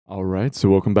All right, so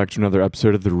welcome back to another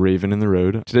episode of The Raven in the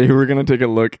Road. Today we're going to take a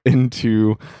look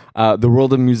into the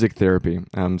world of music therapy.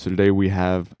 So today we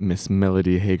have Miss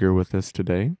Melody Hager with us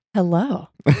today. Hello.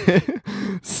 Would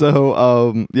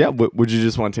you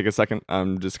just want to take a second,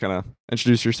 just kind of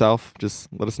introduce yourself, just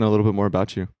let us know a little bit more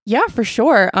about you? Yeah, for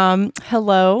sure.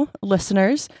 Hello,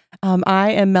 listeners.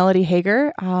 I am Melody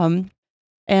Hager,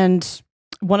 and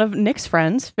one of Nick's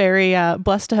friends. Very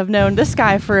blessed to have known this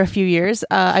guy for a few years.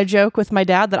 I joke with my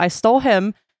dad that I stole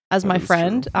him as my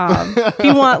friend. If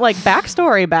you want like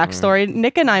backstory, right.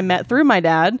 Nick and I met through my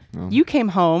dad. Oh. You came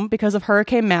home because of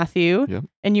Hurricane Matthew, yep.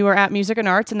 And you were at Music and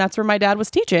Arts, and that's where my dad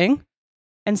was teaching.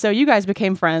 And so you guys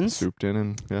became friends. Souped in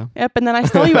and yeah. Yep, and then I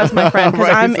stole you as my friend because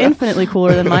I'm infinitely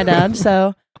cooler than my dad.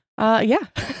 So,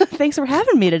 thanks for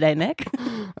having me today, Nick.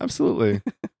 Absolutely.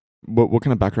 What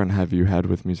kind of background have you had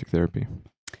with music therapy?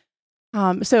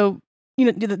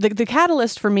 The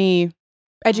catalyst for me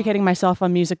educating myself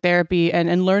on music therapy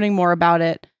and learning more about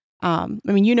it.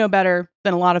 You know better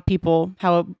than a lot of people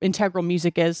how integral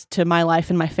music is to my life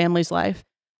and my family's life.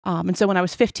 And so when I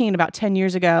was 15, about 10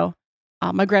 years ago,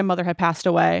 my grandmother had passed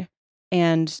away,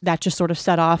 and that just sort of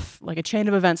set off like a chain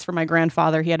of events for my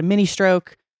grandfather. He had a mini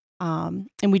stroke, and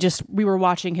we were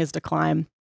watching his decline.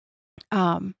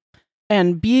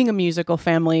 And being a musical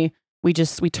family, we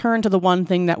turned to the one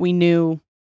thing that we knew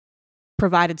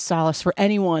provided solace for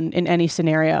anyone in any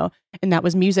scenario, and that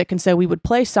was music. And so we would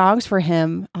play songs for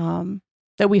him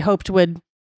that we hoped would,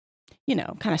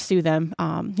 kind of soothe him.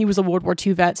 He was a World War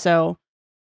II vet, so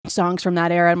songs from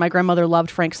that era. And my grandmother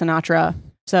loved Frank Sinatra,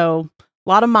 so a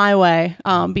lot of My Way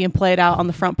being played out on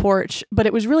the front porch. But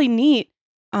it was really neat.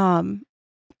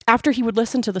 After he would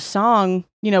listen to the song,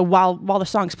 while the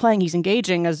song's playing, he's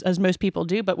engaging as most people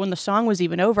do. But when the song was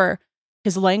even over,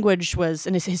 his language was,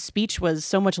 and his speech was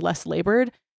so much less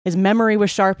labored. His memory was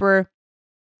sharper.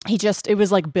 It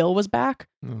was like Bill was back.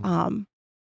 Mm.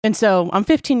 And so I'm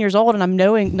 15 years old and I'm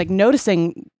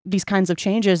noticing these kinds of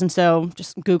changes. And so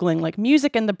just Googling like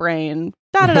music in the brain,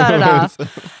 da-da-da-da-da.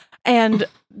 And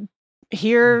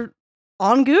here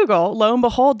on Google, lo and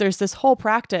behold, there's this whole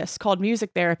practice called music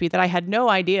therapy that I had no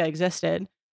idea existed.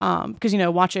 Because,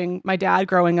 watching my dad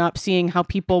growing up, seeing how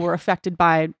people were affected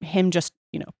by him just,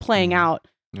 playing out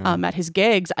at his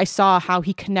gigs, I saw how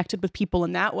he connected with people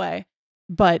in that way.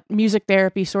 But music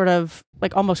therapy sort of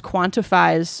like almost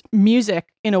quantifies music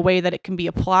in a way that it can be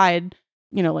applied,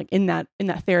 like in that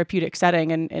therapeutic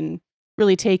setting, and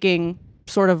really taking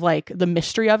sort of like the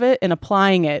mystery of it and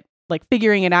applying it, like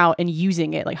figuring it out and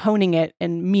using it, like honing it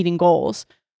and meeting goals,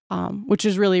 which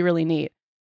is really, really neat.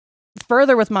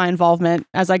 Further with my involvement,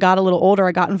 as I got a little older,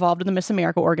 I got involved in the Miss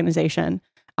America organization.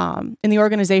 And the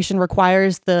organization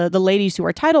requires the ladies who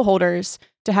are title holders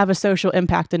to have a social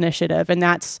impact initiative. And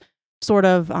that's sort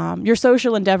of your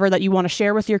social endeavor that you want to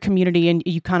share with your community and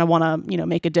you kind of want to,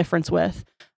 make a difference with.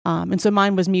 And so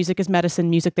mine was Music is Medicine,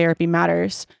 Music Therapy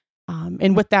Matters.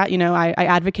 And with that, I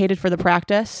advocated for the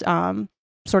practice,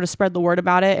 sort of spread the word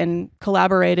about it, and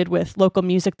collaborated with local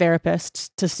music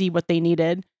therapists to see what they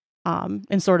needed.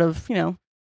 And sort of,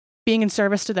 being in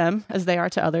service to them as they are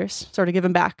to others, sort of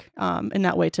giving back in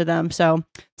that way to them. So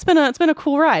it's been a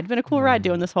cool ride. Been a cool ride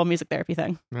doing this whole music therapy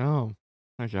thing. Oh,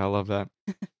 okay, I love that.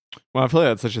 Well, I feel like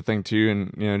that's such a thing too,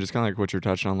 and just kind of like what you're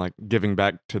touching on, like giving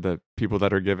back to the people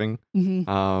that are giving. Mm-hmm.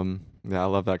 I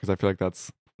love that because I feel like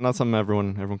that's not something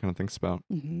everyone kind of thinks about.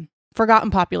 Mm-hmm. Forgotten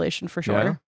population for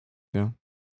sure. Yeah.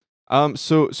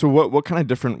 So what kind of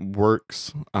different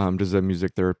works does a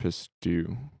music therapist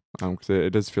do? Because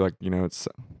it does feel like it's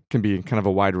can be kind of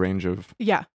a wide range of.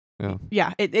 Yeah.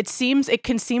 It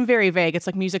can seem very vague. It's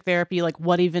like music therapy. Like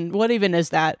what even is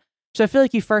that? So I feel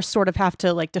like you first sort of have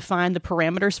to like define the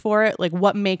parameters for it. Like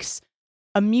what makes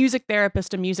a music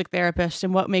therapist,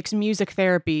 and what makes music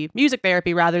therapy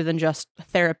rather than just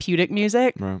therapeutic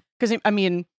music. Right. Because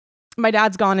my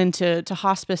dad's gone into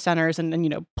hospice centers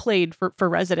and played for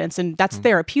residents, and that's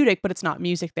therapeutic, but it's not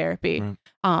music therapy.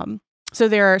 Right. So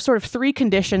there are sort of three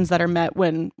conditions that are met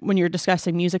when you're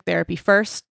discussing music therapy.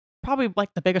 First, probably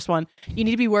like the biggest one, you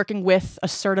need to be working with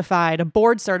a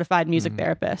board certified music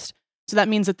therapist. So that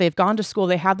means that they've gone to school,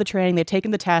 they have the training, they've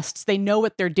taken the tests, they know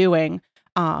what they're doing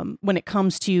when it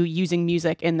comes to using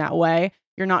music in that way.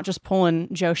 You're not just pulling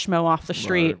Joe Schmo off the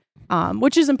street, right.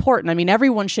 Which is important.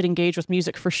 Everyone should engage with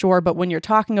music for sure, but when you're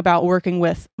talking about working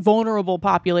with vulnerable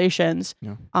populations,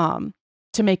 to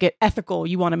make it ethical,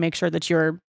 you want to make sure that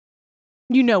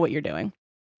you know what you're doing.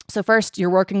 So first, you're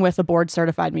working with a board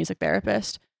certified music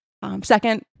therapist.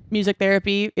 Second, music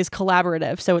therapy is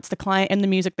collaborative. So it's the client and the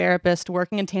music therapist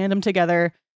working in tandem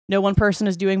together. No one person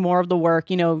is doing more of the work.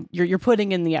 You're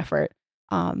putting in the effort.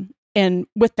 And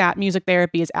with that, music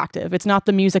therapy is active. It's not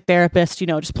the music therapist,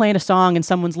 just playing a song and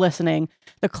someone's listening.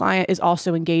 The client is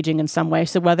also engaging in some way.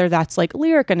 So whether that's like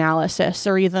lyric analysis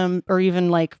or even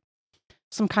like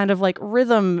some kind of like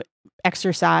rhythm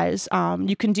exercise,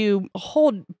 you can do a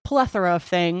whole plethora of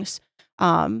things,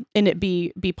 and it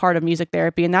be part of music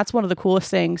therapy. And that's one of the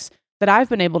coolest things that I've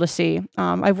been able to see.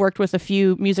 I've worked with a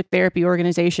few music therapy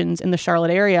organizations in the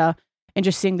Charlotte area, and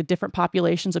just seeing the different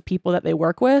populations of people that they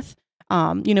work with.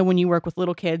 When you work with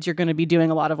little kids, you're going to be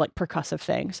doing a lot of like percussive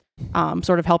things,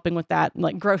 sort of helping with that,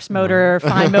 like gross motor,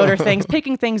 fine motor things,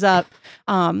 picking things up.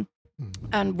 And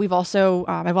I've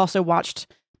also watched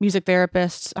music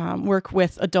therapists work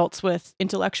with adults with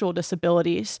intellectual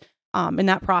disabilities. And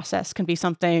that process can be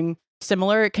something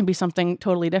similar. It can be something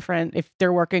totally different. If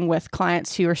they're working with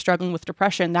clients who are struggling with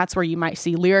depression, that's where you might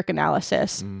see lyric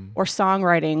analysis or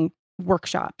songwriting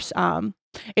workshops.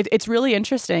 It's really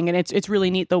interesting, and it's really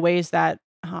neat the ways that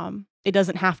it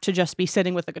doesn't have to just be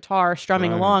sitting with a guitar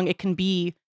strumming along. It can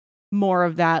be more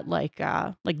of that like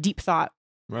deep thought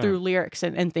through lyrics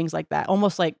and things like that,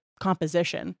 almost like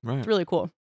composition. It's really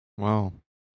cool. Wow,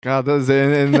 God, no,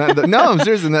 I'm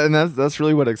serious, and that's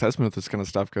really what excites me with this kind of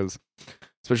stuff, because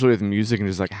especially with music and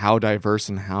just like how diverse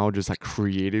and how just like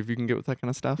creative you can get with that kind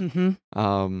of stuff. Man,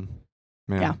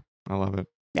 I love it.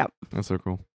 Yep, that's so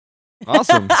cool.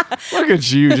 Awesome. Look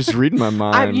at you just reading my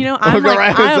mind.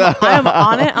 I'm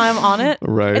on it.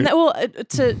 Right. And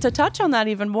to touch on that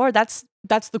even more, that's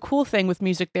the cool thing with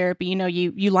music therapy.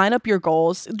 You line up your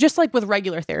goals just like with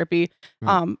regular therapy.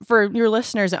 For your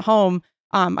listeners at home,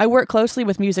 I work closely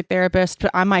with music therapists, but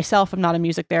I myself am not a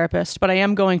music therapist, but I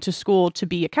am going to school to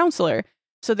be a counselor.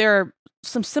 So there are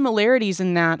some similarities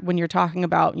in that when you're talking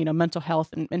about, mental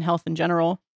health and health in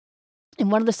general.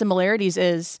 And one of the similarities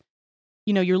is,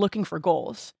 you're looking for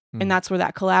goals. And that's where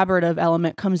that collaborative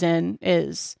element comes in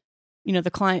is, the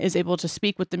client is able to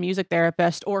speak with the music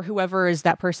therapist or whoever is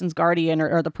that person's guardian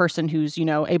or the person who's,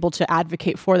 able to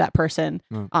advocate for that person.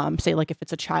 Say like if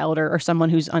it's a child or someone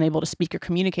who's unable to speak or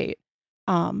communicate.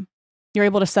 You're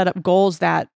able to set up goals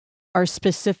that are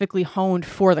specifically honed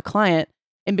for the client.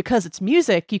 And because it's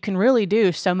music, you can really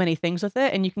do so many things with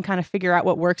it, and you can kind of figure out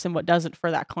what works and what doesn't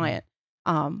for that client.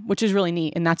 Which is really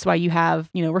neat. And that's why you have,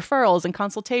 referrals and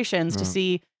consultations to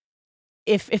see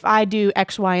if I do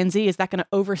X, Y, and Z, is that going to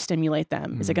overstimulate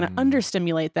them? Is it going to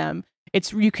understimulate them?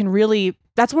 That's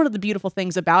one of the beautiful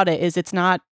things about it is it's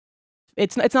not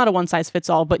a one size fits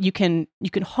all, but you can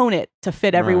hone it to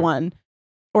fit everyone,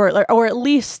 or at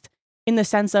least in the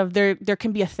sense of there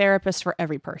can be a therapist for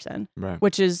every person,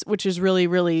 which is really,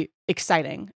 really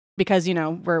exciting because,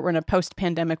 we're in a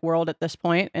post-pandemic world at this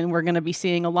point, and we're going to be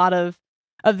seeing a lot of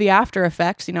the after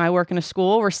effects. I work in a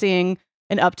school. We're seeing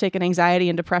an uptick in anxiety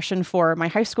and depression for my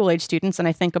high school age students. And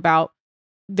I think about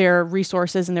their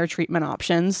resources and their treatment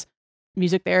options.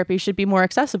 Music therapy should be more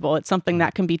accessible. It's something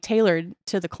that can be tailored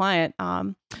to the client.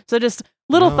 So just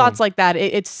little thoughts like that.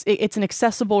 It's an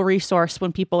accessible resource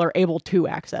when people are able to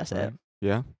access it.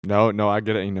 Yeah. No, I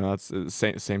get it. That's the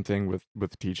same thing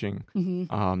with teaching.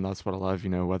 That's what I love,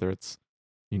 whether it's,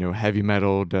 heavy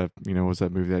metal to, what's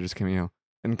that movie that just came out?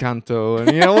 Encanto,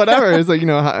 and whatever. It's like,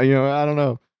 I don't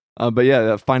know. But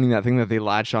yeah, finding that thing that they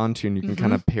latch onto, and you can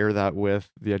kind of pair that with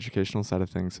the educational side of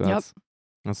things. So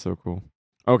that's so cool.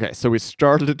 Okay, so we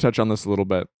started to touch on this a little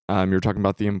bit. You were talking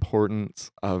about the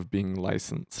importance of being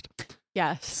licensed.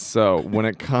 Yes. So when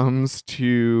it comes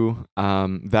to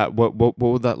that, what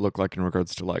would that look like in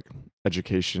regards to like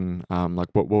education? Like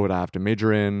what would I have to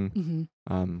major in?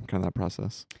 Kind of that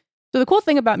process. So the cool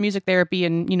thing about music therapy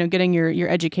and, getting your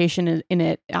education in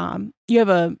it, you have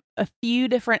a few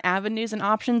different avenues and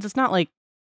options. It's not like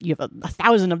you have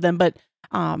 1,000 of them, but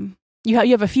you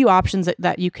have a few options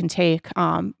that you can take.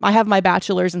 I have my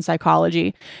bachelor's in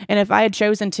psychology, and if I had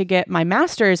chosen to get my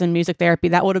master's in music therapy,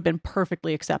 that would have been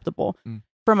perfectly acceptable.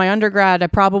 For my undergrad, I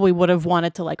probably would have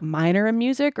wanted to like minor in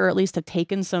music, or at least have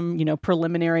taken some,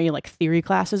 preliminary like theory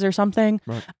classes or something.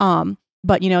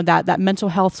 But that mental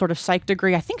health sort of psych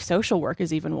degree, I think social work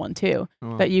is even one too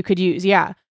that you could use.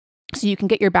 Yeah. So you can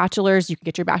get your bachelor's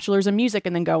in music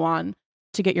and then go on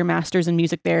to get your master's in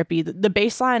music therapy. The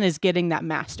baseline is getting that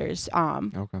master's.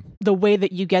 The way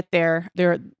that you get there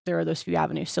are those few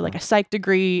avenues. So like a psych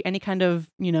degree, any kind of,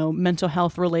 mental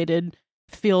health related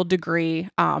field degree,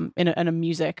 in a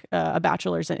music, a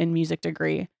bachelor's in music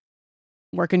degree,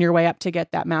 working your way up to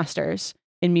get that master's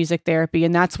in music therapy.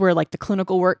 And that's where like the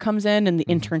clinical work comes in and the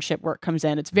internship work comes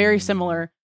in. It's very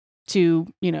similar to,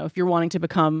 if you're wanting to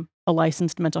become a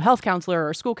licensed mental health counselor or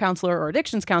a school counselor or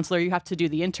addictions counselor, you have to do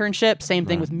the internship. Same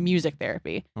thing with music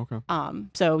therapy.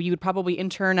 So you would probably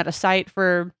intern at a site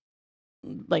for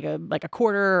like a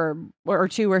quarter or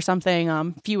two or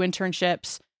something, few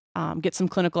internships, get some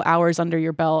clinical hours under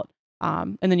your belt,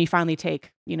 and then you finally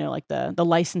take, like the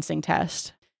licensing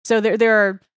test. So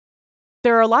there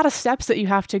are a lot of steps that you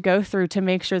have to go through to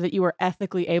make sure that you are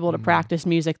ethically able to practice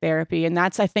music therapy. And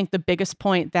that's, I think, the biggest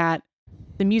point that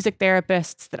the music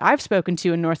therapists that I've spoken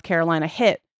to in North Carolina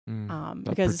hit.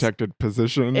 Because protected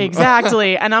position.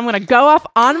 Exactly. And I'm going to go off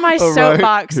on my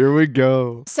soapbox. Here we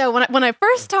go. So when I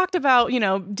first talked about,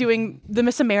 doing the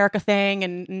Miss America thing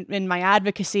and in my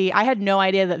advocacy, I had no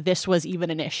idea that this was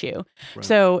even an issue. Right.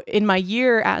 So in my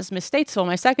year as Miss Statesville,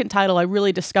 my second title, I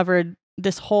really discovered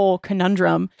this whole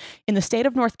conundrum. In the state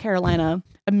of North Carolina,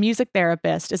 a music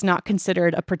therapist is not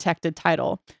considered a protected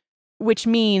title, which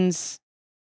means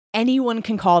anyone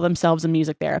can call themselves a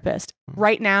music therapist.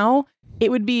 Right now, it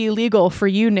would be illegal for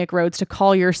you, Nick Rhodes, to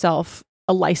call yourself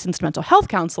a licensed mental health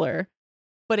counselor,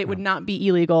 but it would not be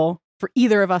illegal for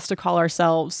either of us to call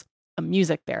ourselves a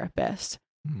music therapist,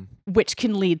 which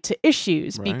can lead to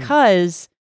issues because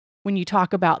when you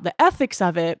talk about the ethics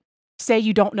of it, say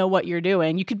you don't know what you're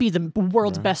doing, you could be the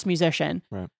world's best musician.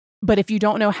 Right. But if you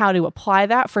don't know how to apply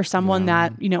that for someone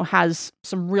that, has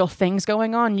some real things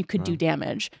going on, you could do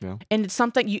damage. Yeah. And it's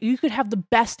something you could have the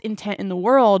best intent in the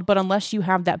world, but unless you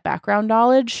have that background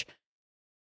knowledge,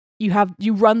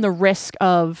 you run the risk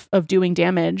of doing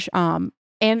damage. And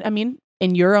I mean,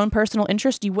 in your own personal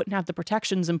interest, you wouldn't have the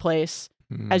protections in place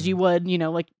as you would,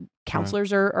 like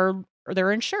counselors are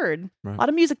they're insured. Right. A lot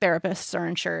of music therapists are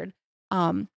insured.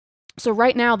 So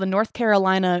right now, the North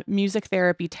Carolina Music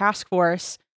Therapy Task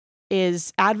Force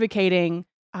is advocating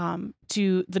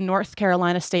to the North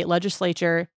Carolina State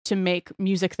Legislature to make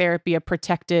music therapy a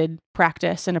protected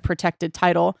practice and a protected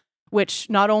title, which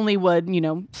not only would,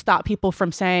 stop people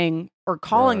from saying or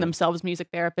calling themselves music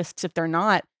therapists if they're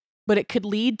not, but it could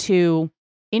lead to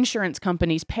insurance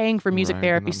companies paying for music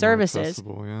therapy services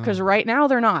because right now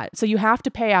they're not. So you have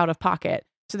to pay out of pocket.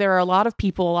 So there are a lot of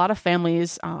people, a lot of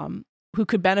families who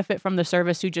could benefit from the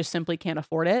service who just simply can't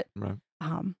afford it. Right.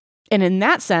 And in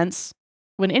that sense,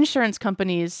 when insurance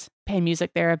companies pay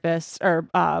music therapists or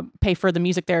pay for the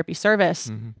music therapy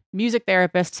service, music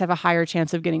therapists have a higher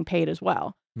chance of getting paid as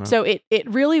well. Right. So it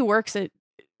really works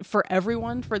for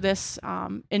everyone for this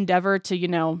endeavor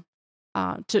to,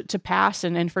 to pass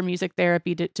and for music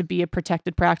therapy to be a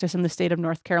protected practice in the state of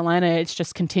North Carolina. It's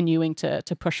just continuing to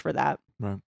push for that.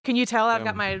 Right. Can you tell I've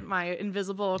got my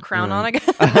invisible crown on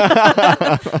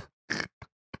again?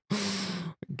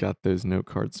 Got those note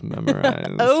cards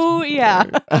memorized. Oh yeah.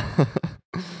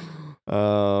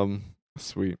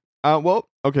 Sweet. Well,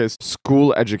 okay.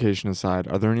 School education aside,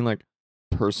 are there any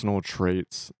personal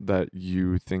traits that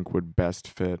you think would best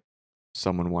fit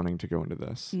someone wanting to go into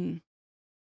this?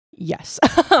 Yes.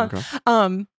 Okay.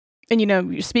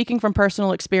 And speaking from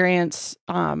personal experience,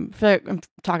 I feel like I'm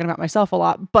talking about myself a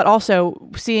lot, but also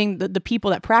seeing the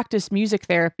people that practice music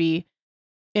therapy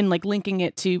and linking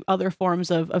it to other forms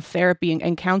of therapy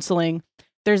and counseling,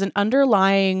 there's an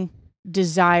underlying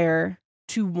desire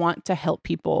to want to help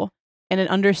people and an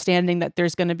understanding that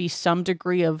there's going to be some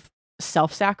degree of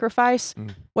self-sacrifice,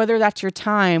 whether that's your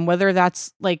time, whether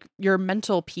that's your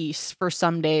mental peace for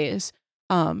some days,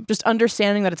 just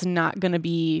understanding that it's not going to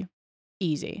be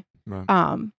easy.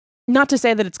 Right. Not to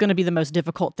say that it's going to be the most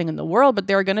difficult thing in the world, but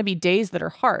there are going to be days that are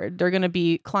hard. There are going to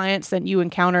be clients that you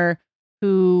encounter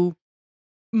who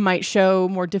might show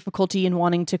more difficulty in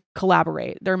wanting to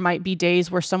collaborate. There might be days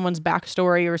where someone's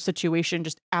backstory or situation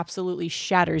just absolutely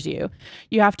shatters you.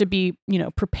 You have to be,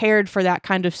 prepared for that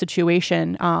kind of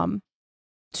situation.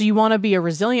 So you want to be a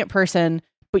resilient person,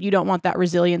 but you don't want that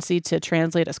resiliency to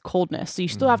translate as coldness. So you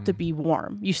still have to be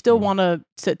warm. You still want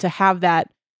to have that,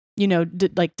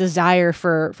 desire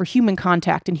for human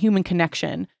contact and human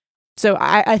connection. So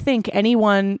I think any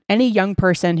young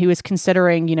person who is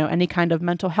considering, any kind of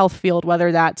mental health field,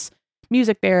 whether that's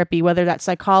music therapy, whether that's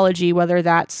psychology, whether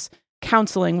that's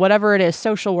counseling, whatever it is,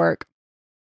 social work,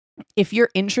 if you're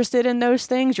interested in those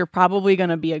things, you're probably going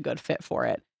to be a good fit for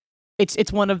it.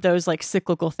 It's one of those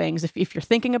cyclical things. If you're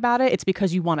thinking about it, it's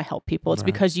because you want to help people. It's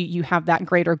because you have that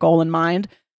greater goal in mind.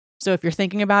 So if you're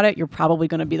thinking about it, you're probably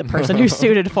going to be the person who's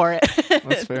suited for it.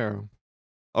 That's fair.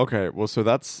 Okay, well, so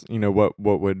that's, what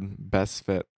would best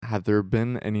fit. Have there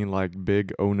been any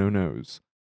big no-nos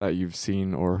that you've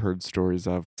seen or heard stories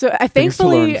of? So I things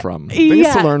thankfully to learn from.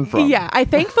 Things to learn from. Yeah, I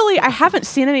haven't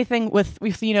seen anything with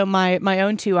my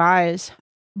own two eyes,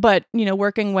 but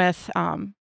working with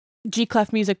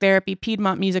G-Clef Music Therapy,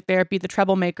 Piedmont Music Therapy, the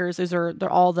Troublemakers, they're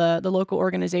all the local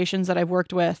organizations that I've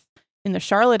worked with in the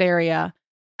Charlotte area.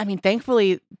 I mean,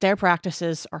 thankfully their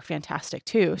practices are fantastic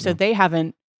too. So they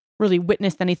haven't really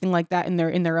witnessed anything like that in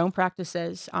their own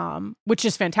practices, which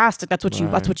is fantastic. That's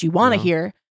what you want to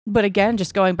hear. But again,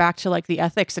 just going back to like the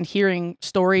ethics and hearing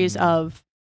stories of,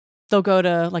 they'll go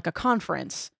to like a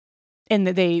conference and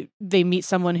they meet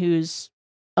someone who's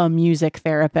a music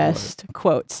therapist,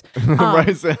 quotes,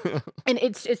 and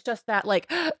it's just that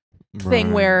like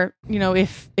thing where, you know,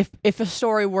 if a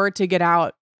story were to get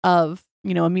out of,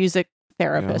 you know, a music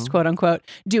therapist, quote unquote,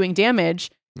 doing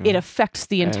damage, it affects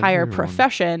the entire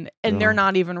profession, and they're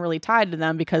not even really tied to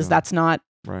them because that's not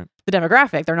the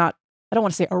demographic. They're not, I don't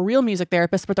want to say a real music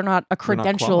therapist, but they're not a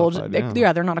credentialed,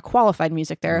 they're not a qualified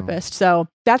music therapist. So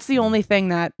that's the only thing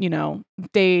that, you know,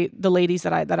 the ladies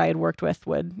that I had worked with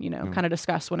would, you know, kind of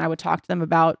discuss when I would talk to them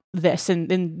about this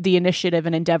and the initiative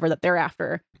and endeavor that they're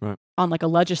after on like a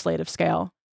legislative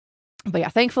scale. But yeah,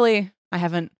 thankfully I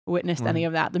haven't witnessed any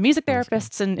of that. The music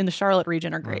therapists in the Charlotte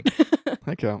region are great.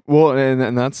 Heck yeah. Well,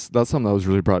 and that's something that was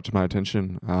really brought to my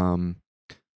attention.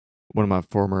 One of my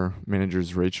former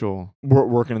managers, Rachel,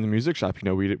 working in the music shop, you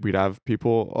know, we'd have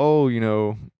people,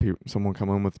 someone come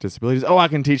in with disabilities. Oh, I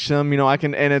can teach them, you know,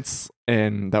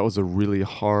 and that was a really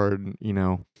hard, you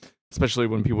know, especially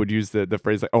when people would use the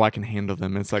phrase like, oh, I can handle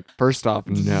them. It's like, first off,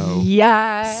 no.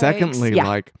 Yeah. Secondly,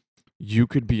 like, you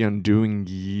could be undoing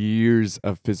years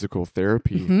of physical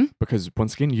therapy because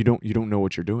once again, you don't know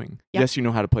what you're doing. Yep. Yes, you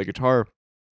know how to play guitar.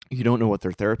 You don't know what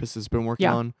their therapist has been working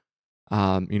on.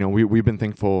 You know, we've been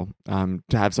thankful to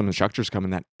have some instructors come in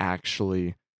that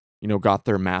actually, you know, got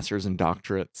their masters and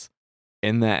doctorates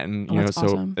in that. And, you know, so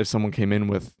awesome. If someone came in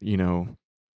with, you know,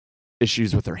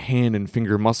 issues with their hand and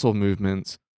finger muscle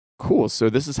movements, cool. So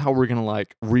this is how we're going to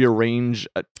like rearrange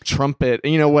a trumpet,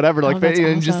 you know, whatever, like, and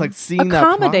awesome. Just like seeing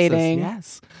that process.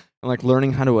 Yes. And like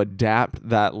learning how to adapt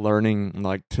that learning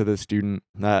like to the student.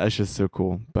 That's just so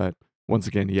cool. But once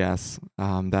again, yes,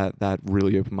 that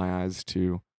really opened my eyes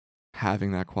to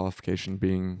having that qualification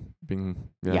being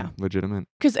legitimate.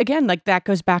 Because again, like that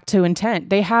goes back to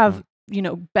intent. They have, you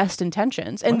know, best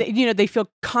intentions, and you know, they feel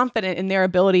confident in their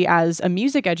ability as a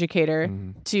music educator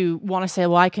to want to say,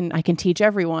 well, I can teach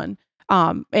everyone.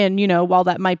 And you know, while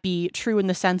that might be true in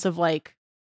the sense of like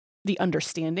the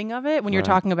understanding of it, when you're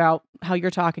talking about how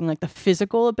you're talking like the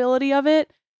physical ability of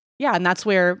it, and that's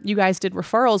where you guys did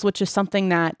referrals, which is something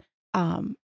that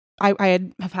I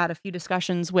have had a few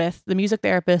discussions with the music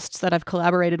therapists that I've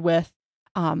collaborated with,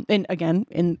 and again,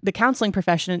 in the counseling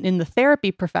profession, in the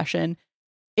therapy profession.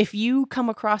 If you come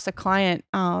across a client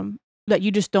that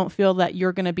you just don't feel that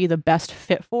you're going to be the best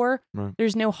fit for,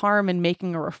 there's no harm in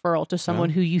making a referral to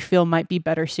someone who you feel might be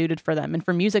better suited for them. And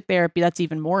for music therapy, that's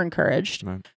even more encouraged.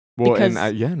 Well, because,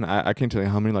 and I can't tell you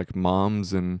how many like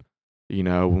moms and, you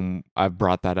know, when I've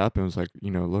brought that up and it was like, you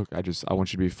know, look, I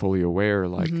want you to be fully aware,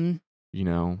 like, you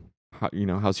know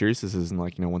how serious this is. And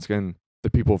like, you know, once again, the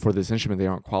people for this instrument, they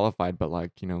aren't qualified, but like,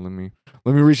 you know, let me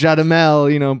reach out to Mel,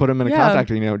 you know, put him in a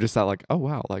contact, you know, just that like, oh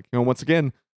wow, like, you know, once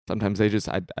again, sometimes they just,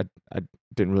 I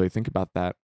didn't really think about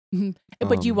that.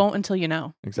 But you won't until you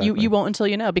know. Exactly. You won't until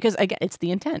you know, because again, it's the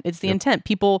intent. It's the intent.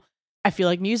 People, I feel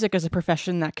like music is a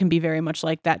profession that can be very much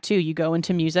like that too. You go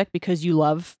into music because you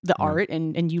love the art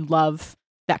and you love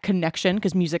that connection,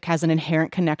 because music has an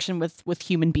inherent connection with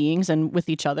human beings and with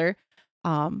each other.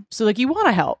 So like you want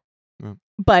to help,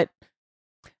 but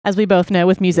as we both know,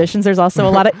 with musicians, there's also a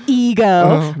lot of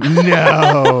ego.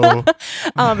 No.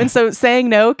 And so saying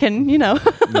no can, you know,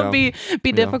 be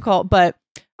difficult, but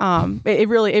it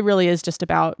really is just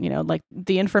about, you know, like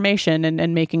the information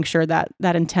and making sure that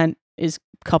intent is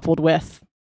coupled with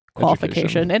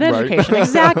qualification and education.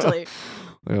 Exactly.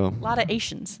 A lot of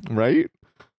Asians. Right.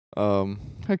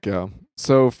 Heck yeah.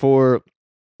 So for,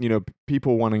 you know,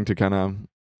 people wanting to kind of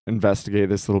investigate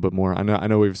this a little bit more, I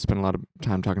know we've spent a lot of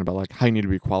time talking about like how you need to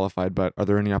be qualified, but are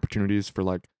there any opportunities for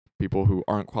like people who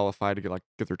aren't qualified to get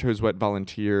their toes wet,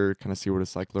 volunteer, kind of see what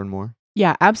it's like, learn more?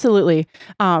 Yeah, absolutely.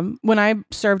 When I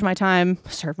served my time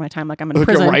like I'm in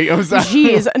prison. Right?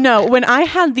 Jeez, no. When I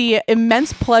had the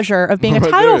immense pleasure of being a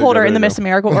title holder in the Miss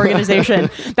America organization,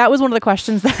 that was one of the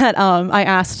questions that I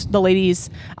asked the ladies.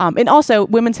 And also,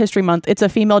 Women's History Month. It's a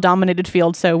female-dominated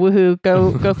field, so woohoo,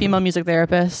 go female music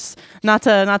therapists. Not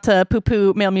to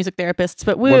poo-poo male music therapists,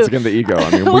 but woo. Once again, the ego.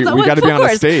 I mean, we got to be on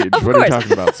a stage. What are you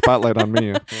talking about? Spotlight on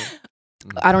me.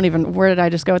 I don't even. Where did I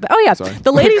just go with that? Oh yeah, sorry.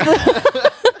 The ladies.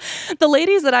 The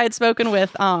ladies that I had spoken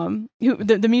with, who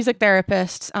the music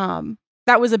therapists,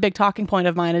 that was a big talking point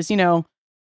of mine. Is, you know,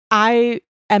 I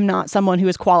am not someone who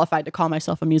is qualified to call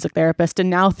myself a music therapist, and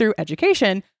now through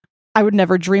education, I would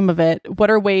never dream of it. What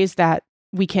are ways that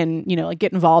we can, you know, like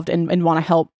get involved and want to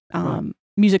help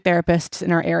music therapists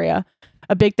in our area?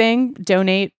 A big thing: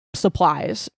 donate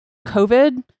supplies.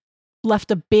 COVID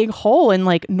left a big hole in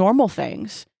like normal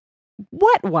things.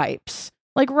 Wet wipes,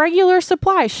 like regular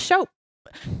supplies, soap.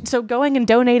 So going and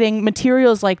donating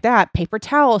materials like that, paper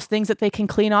towels, things that they can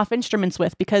clean off instruments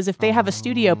with, because if they have a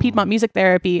studio, Piedmont Music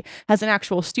Therapy has an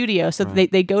actual studio. So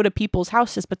they go to people's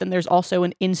houses, but then there's also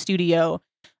an in-studio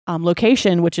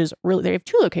location, which is really, they have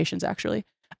 2 locations actually,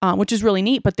 which is really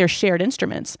neat, but they're shared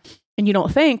instruments. And you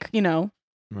don't think,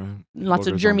 lots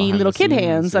of germy little kid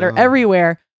hands that are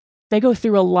everywhere. They go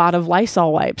through a lot of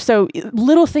Lysol wipes. So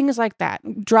little things like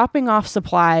that, dropping off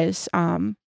supplies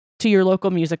to your local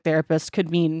music therapist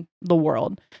could mean the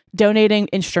world. Donating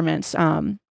instruments.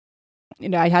 I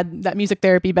had that music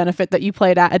therapy benefit that you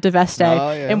played at Deveste,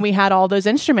 and we had all those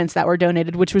instruments that were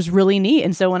donated, which was really neat.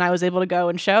 And so when I was able to go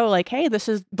and show like, hey, this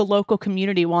is the local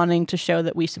community wanting to show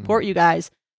that we support you guys,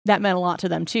 that meant a lot to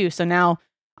them too. So now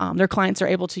their clients are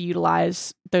able to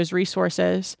utilize those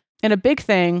resources. And a big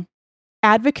thing,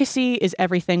 advocacy is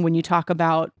everything when you talk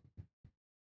about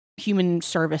human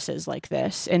services like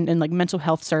this and like mental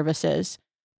health services.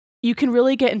 You can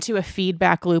really get into a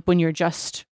feedback loop when you're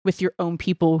just with your own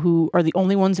people who are the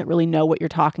only ones that really know what you're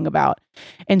talking about.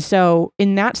 And so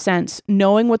in that sense,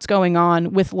 knowing what's going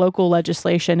on with local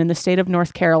legislation in the state of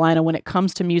North Carolina when it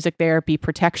comes to music therapy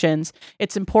protections,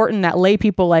 it's important that lay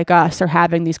people like us are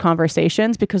having these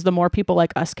conversations, because the more people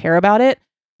like us care about it,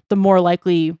 the more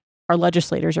likely our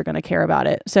legislators are going to care about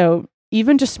it. So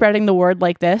even just spreading the word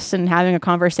like this and having a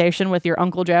conversation with your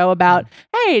Uncle Joe about,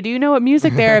 hey, do you know what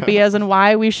music therapy is and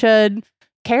why we should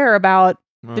care about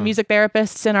the music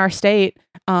therapists in our state?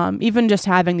 Even just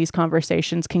having these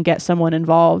conversations can get someone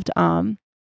involved.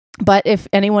 But if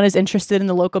anyone is interested in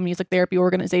the local music therapy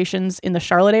organizations in the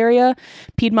Charlotte area,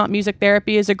 Piedmont Music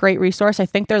Therapy is a great resource. I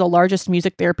think they're the largest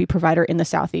music therapy provider in the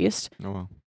Southeast. Oh, wow.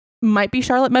 Might be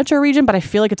Charlotte metro region, but I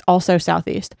feel like it's also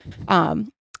Southeast.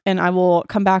 And I will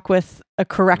come back with a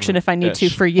correction if I need to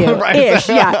for you. Ish,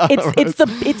 yeah.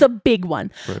 It's a big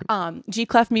one. Right.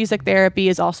 G-Clef Music Therapy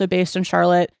is also based in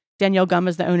Charlotte. Danielle Gum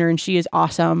is the owner, and she is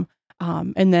awesome.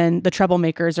 And then the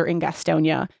Troublemakers are in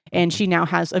Gastonia, and she now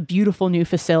has a beautiful new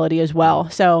facility as well.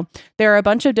 So there are a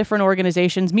bunch of different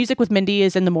organizations. Music with Mindy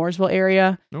is in the Mooresville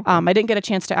area. Okay. I didn't get a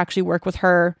chance to actually work with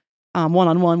her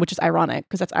one-on-one, which is ironic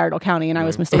because that's Iredell County and I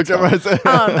was mistaken.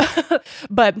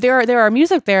 But there are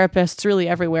music therapists really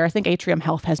everywhere. I think Atrium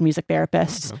Health has music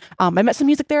therapists. Okay. I met some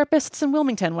music therapists in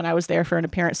Wilmington when I was there for an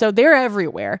appearance. So they're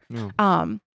everywhere. Yeah.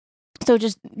 So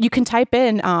just, you can type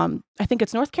in, I think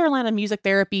it's North Carolina Music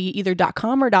Therapy, either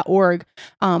 .com or .org.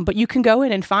 But you can go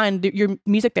in and find your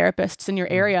music therapists in your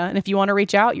area. And if you want to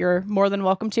reach out, you're more than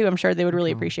welcome to. I'm sure they would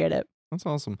really appreciate it. That's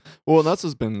awesome. Well, that's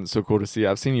just been so cool to see.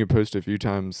 I've seen you post a few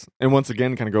times. And once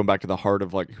again, kind of going back to the heart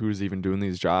of like who's even doing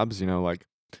these jobs, like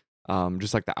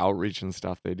just like the outreach and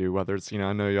stuff they do, whether it's,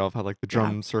 I know y'all have had like the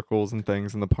drum circles and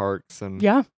things in the parks and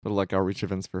little like outreach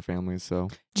events for families. So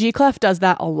G-Clef does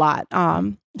that a lot.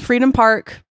 Freedom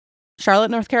Park,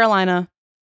 Charlotte, North Carolina.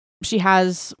 She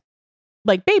has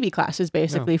like baby classes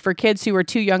basically for kids who are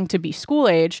too young to be school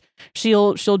age.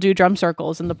 She'll do drum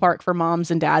circles in the park for moms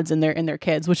and dads and their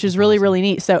kids, which is really, really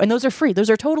neat. So, and those are free.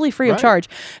 Those are totally free of charge.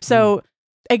 So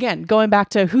again, going back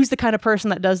to who's the kind of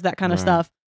person that does that kind of stuff,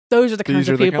 those are the kinds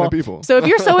of people. So if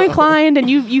you're so inclined and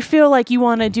you feel like you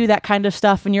want to do that kind of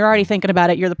stuff and you're already thinking about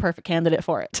it, you're the perfect candidate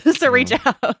for it. So reach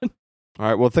out. All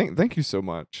right. Well, thank you so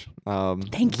much.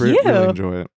 Thank you. Really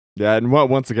enjoy it. Yeah. And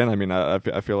once again, I mean, I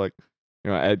feel like,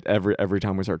 every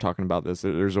time we start talking about this,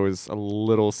 there's always a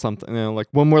little something, like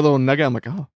one more little nugget. I'm like,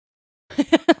 oh,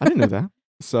 I didn't know that.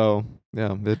 So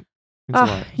yeah,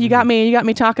 you got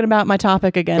me talking about my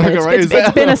topic again.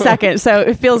 It's been a second, so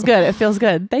it feels good. It feels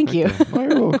good. Thank you. Well,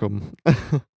 you're welcome.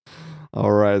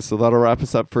 All right, so that'll wrap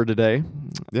us up for today.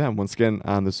 Yeah, once again,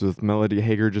 this is with Melody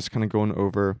Hager, just kind of going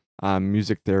over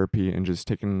music therapy and just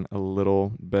taking a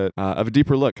little bit of a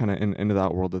deeper look kind of into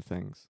that world of things.